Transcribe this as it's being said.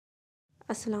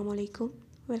Assalamu alaikum.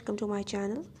 Welcome to my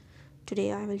channel.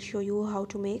 Today I will show you how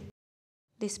to make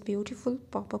this beautiful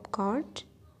pop-up card.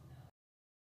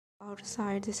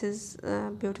 Outside this is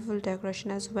a beautiful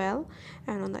decoration as well,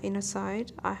 and on the inner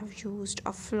side I have used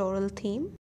a floral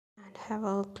theme. And have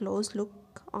a close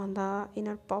look on the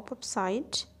inner pop-up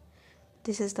side.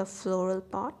 This is the floral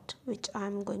part which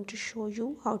I'm going to show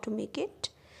you how to make it.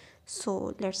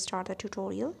 So let's start the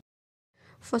tutorial.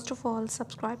 First of all,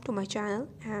 subscribe to my channel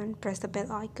and press the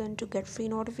bell icon to get free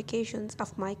notifications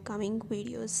of my coming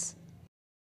videos.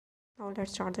 Now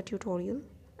let's start the tutorial,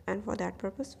 and for that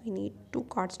purpose we need two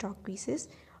cardstock pieces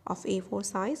of A4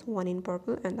 size, one in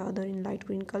purple and the other in light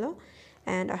green color,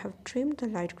 and I have trimmed the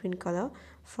light green color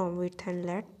from width and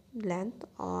length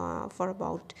for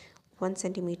about 1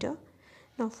 centimeter.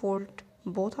 Now fold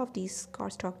both of these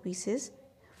cardstock pieces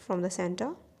from the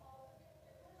center.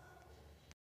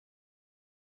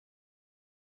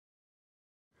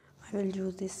 I will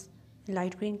use this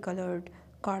light green colored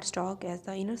cardstock as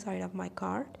the inner side of my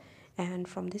card, and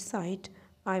from this side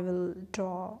I will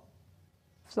draw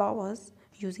flowers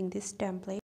using this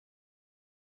template.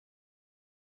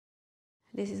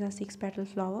 This is a 6-petal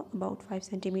flower about 5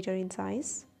 centimeter in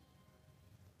size.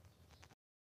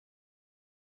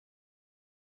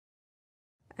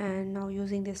 And now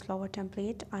using this flower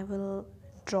template I will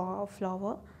draw a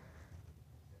flower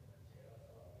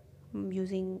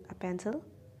using a pencil.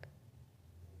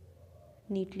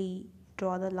 Neatly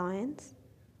draw the lines,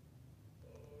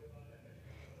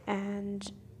 and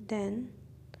then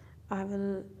I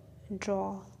will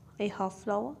draw a half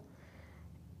flower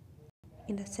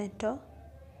in the center,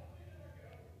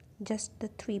 just the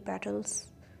 3 petals,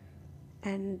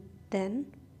 and then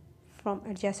from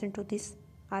adjacent to this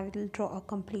I will draw a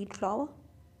complete flower.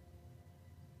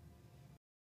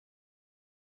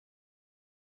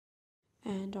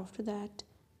 And after that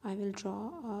I will draw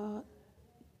a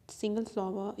single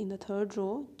flower in the third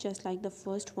row, just like the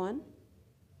first one.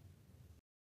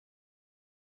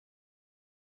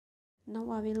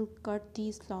 Now I will cut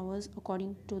these flowers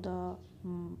according to the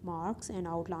marks and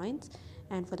outlines,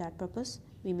 and for that purpose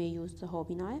we may use the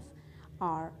hobby knife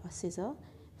or a scissor.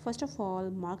 First of all,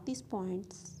 mark these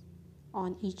points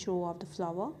on each row of the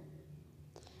flower,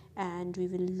 and we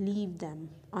will leave them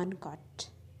uncut.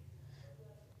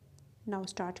 Now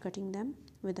start cutting them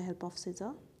with the help of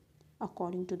scissor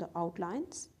according to the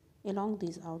outlines, along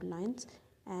these outlines,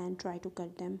 and try to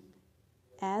cut them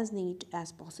as neat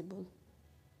as possible.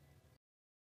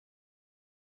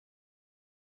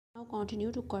 Now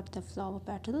continue to cut the flower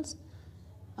petals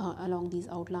along these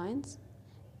outlines,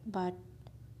 but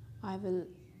I will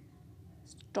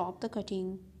stop the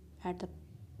cutting at the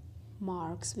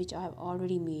marks which I have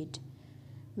already made.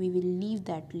 We will leave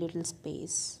that little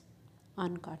space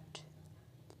uncut.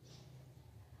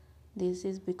 This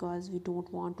is because we don't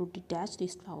want to detach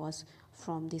these flowers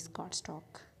from this cardstock.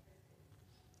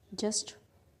 Just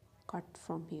cut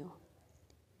from here.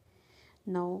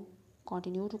 Now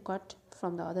continue to cut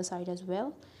from the other side as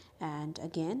well, and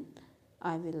again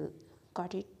I will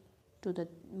cut it to the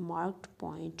marked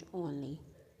point only.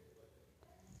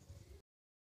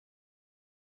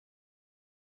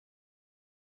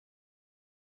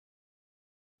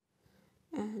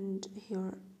 And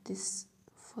here this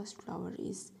first flower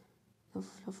is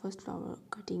the first flower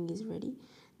cutting is ready.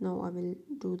 Now I will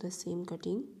do the same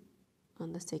cutting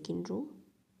on the second row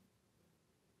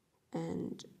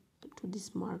and to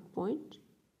this mark point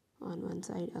on one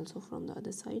side, also from the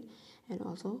other side, and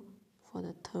also for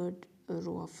the third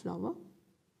row of flower.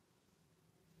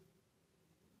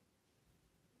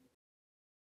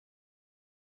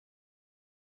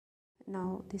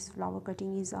 Now this flower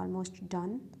cutting is almost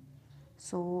done,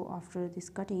 so after this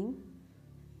cutting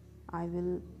I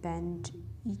will bend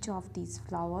each of these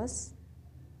flowers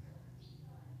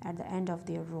at the end of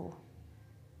their row.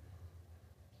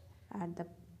 At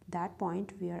that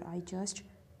point where I just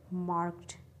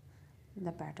marked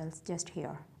the petals, just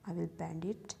here I will bend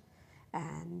it,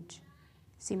 and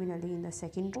similarly in the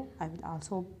second row I will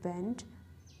also bend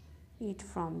it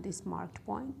from this marked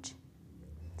point,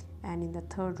 and in the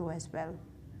third row as well.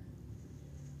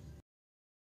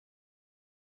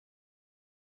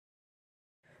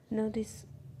 Now this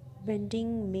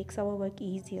bending makes our work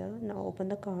easier. Now open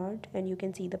the card and you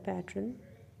can see the pattern.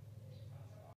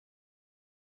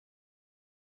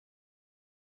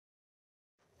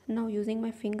 Now using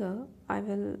my finger I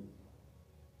will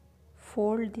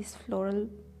fold this floral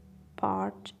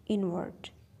part inward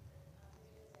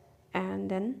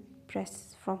and then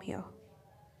press from here,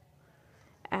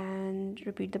 and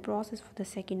repeat the process for the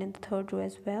second and the third row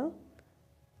as well.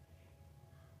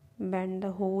 Bend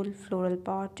the whole floral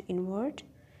part inward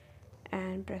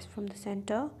and press from the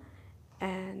center,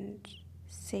 and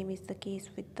same is the case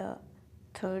with the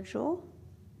third row.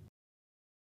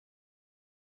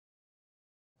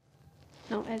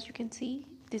 Now as you can see,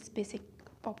 this basic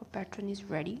pop-up pattern is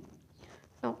ready.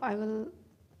 Now I will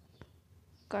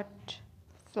cut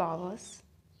flowers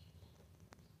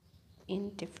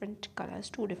in different colors,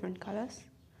 two different colors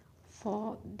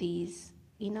for these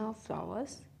inner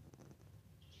flowers.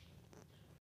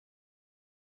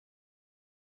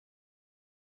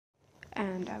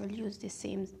 And I will use the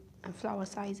same flower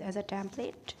size as a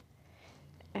template,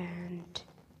 and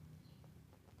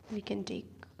we can take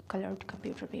colored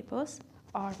computer papers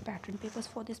or pattern papers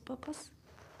for this purpose.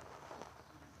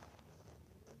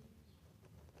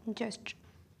 Just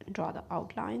draw the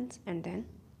outlines and then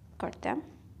cut them.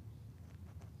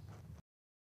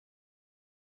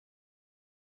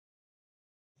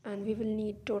 And we will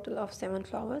need total of 7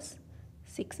 flowers,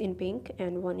 6 in pink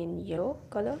and 1 in yellow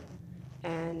color,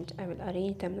 and I will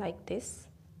arrange them like this: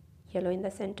 yellow in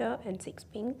the center and 6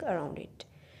 pink around it.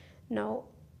 Now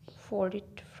fold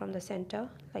it from the center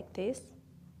like this.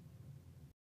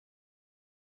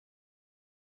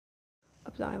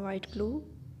 Apply white glue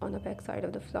on the back side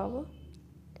of the flower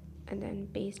and then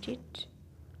paste it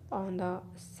on the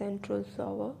central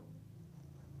flower.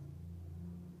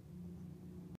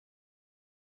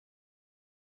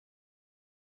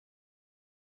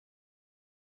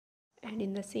 And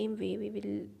in the same way we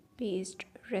will paste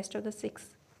rest of the 6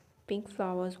 pink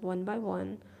flowers one by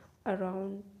one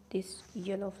around this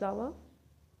yellow flower.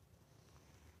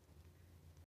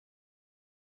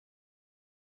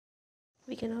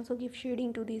 We can also give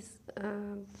shading to these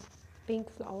pink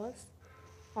flowers,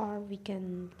 or we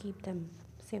can keep them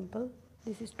simple.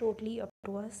 This is totally up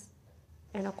to us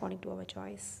and according to our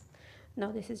choice.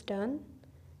 Now this is done,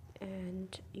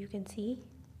 and you can see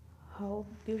how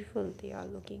beautiful they are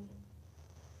looking.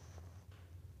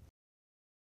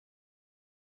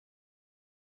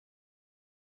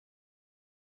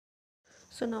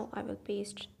 So now I will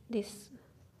paste this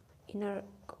inner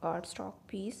cardstock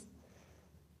piece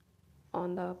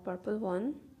on the purple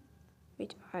one,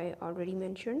 which I already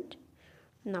mentioned.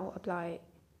 Now apply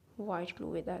white glue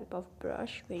with the help of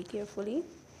brush very carefully.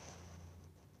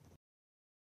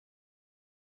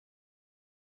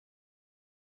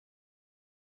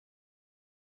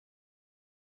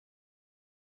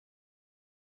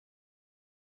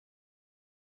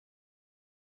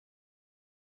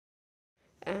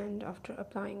 And after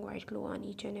applying white glue on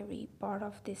each and every part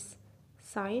of this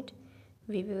side,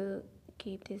 we will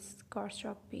keep this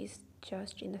cardstock piece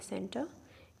just in the center,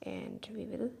 and we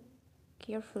will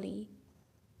carefully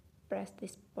press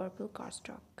this purple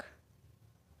cardstock,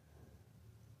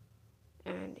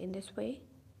 and in this way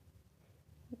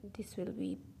this will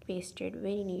be pasted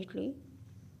very neatly.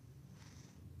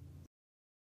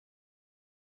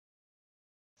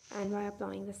 And by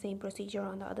applying the same procedure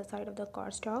on the other side of the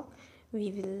cardstock,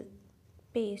 we will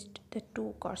paste the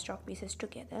two cardstock pieces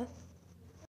together.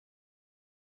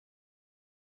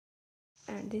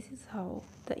 And this is how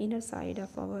the inner side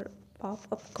of our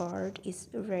pop-up card is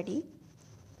ready.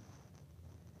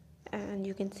 And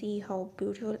you can see how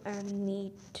beautiful and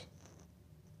neat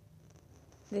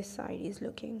this side is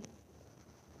looking,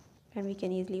 and we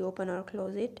can easily open or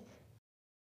close it.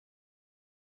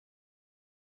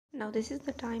 Now this is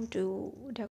the time to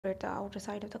decorate the outer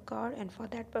side of the card, and for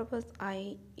that purpose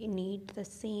I need the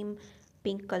same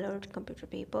pink colored computer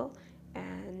paper,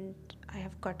 and I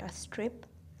have cut a strip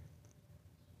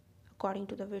according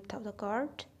to the width of the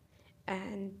card,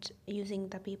 and using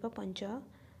the paper puncher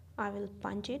I will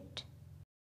punch it,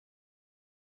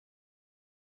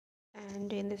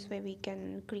 and in this way we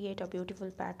can create a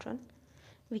beautiful pattern.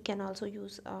 We can also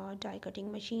use a die cutting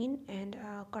machine and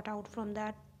cut out from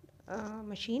that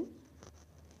machine.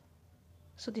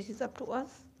 So this is up to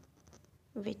us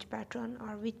which pattern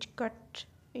or which cut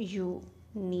you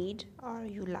need or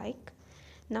you like.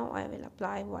 Now I will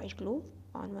apply white glue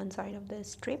on one side of the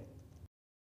strip,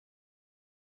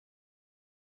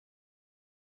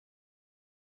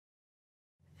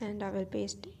 and I will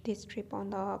paste this strip on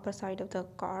the upper side of the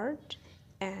card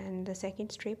and the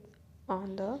second strip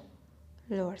on the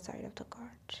lower side of the card.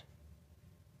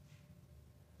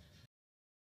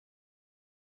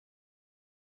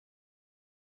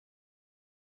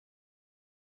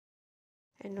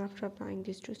 And after applying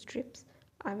these two strips,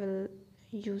 I will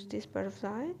use this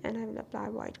butterfly and I will apply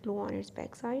white glue on its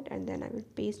back side, and then I will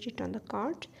paste it on the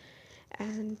card.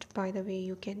 And by the way,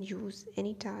 you can use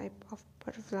any type of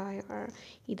butterfly, or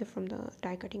either from the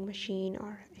die cutting machine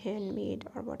or handmade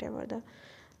or whatever the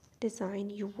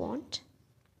design you want.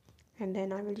 And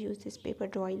then I will use this paper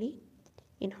doily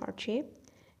in heart shape,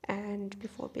 And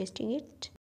before pasting it,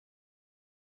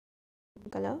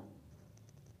 color,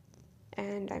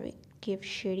 and I will give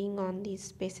shading on these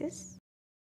spaces,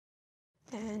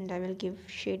 and I will give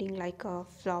shading like a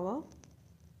flower.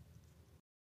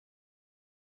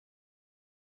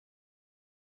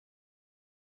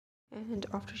 And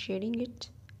after shading it,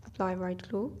 apply white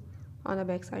glue on the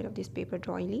back side of this paper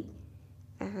dryly,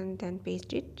 and then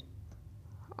paste it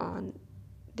on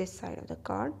this side of the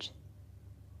card.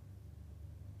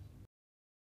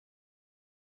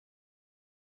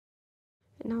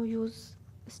 Now use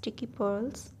sticky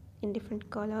pearls in different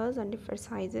colors and different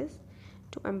sizes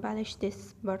to embellish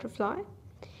this butterfly,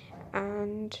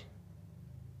 and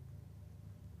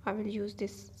I will use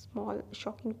this small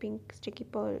shocking pink sticky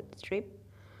pearl strip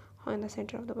on the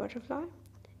center of the butterfly,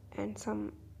 and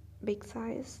some big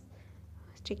size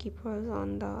sticky pearls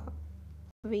on the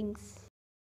wings.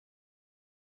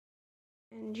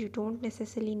 And you don't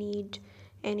necessarily need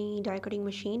any die cutting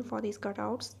machine for these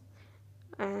cutouts.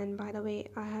 And by the way,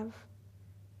 I have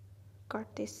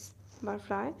cut this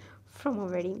butterfly from a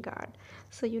wedding card,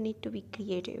 so you need to be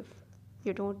creative.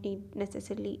 You don't need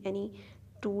necessarily any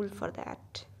tool for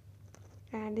that.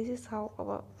 And this is how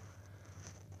our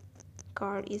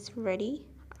card is ready.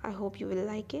 I hope you will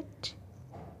like it.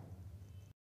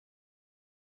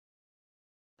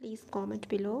 Please comment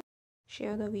below,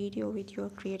 share the video with your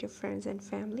creative friends and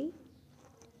family,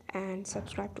 and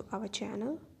subscribe to our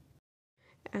channel,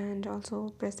 and also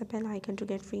press the bell icon to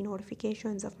get free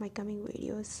notifications of my coming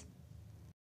videos.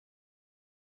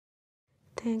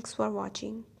 Thanks for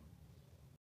watching.